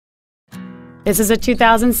This is a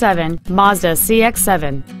 2007 Mazda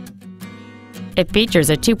CX-7. It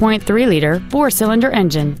features a 2.3-liter four-cylinder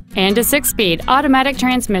engine and a 6-speed automatic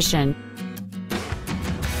transmission.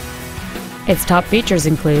 Its top features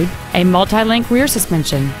include a multi-link rear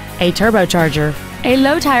suspension, a turbocharger, a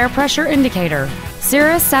low tire pressure indicator,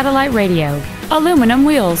 Sirius satellite radio, aluminum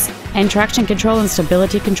wheels, and traction control and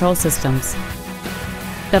stability control systems.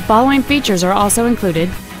 The following features are also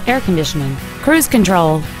included: air conditioning, cruise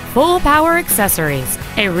control, full power accessories,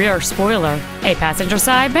 a rear spoiler, a passenger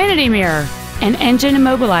side vanity mirror, an engine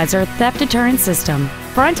immobilizer theft deterrent system,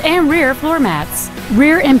 front and rear floor mats,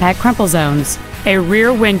 rear impact crumple zones, a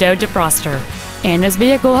rear window defroster, and this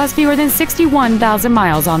vehicle has fewer than 61,000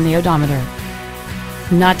 miles on the odometer.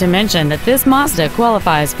 Not to mention that this Mazda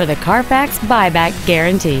qualifies for the Carfax buyback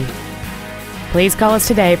guarantee. Please call us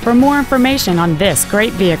today for more information on this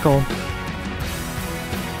great vehicle.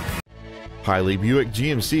 Hiley Buick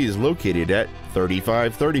GMC is located at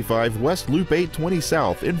 3535 West Loop 820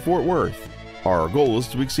 South in Fort Worth. Our goal is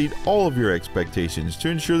to exceed all of your expectations to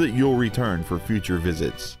ensure that you'll return for future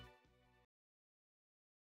visits.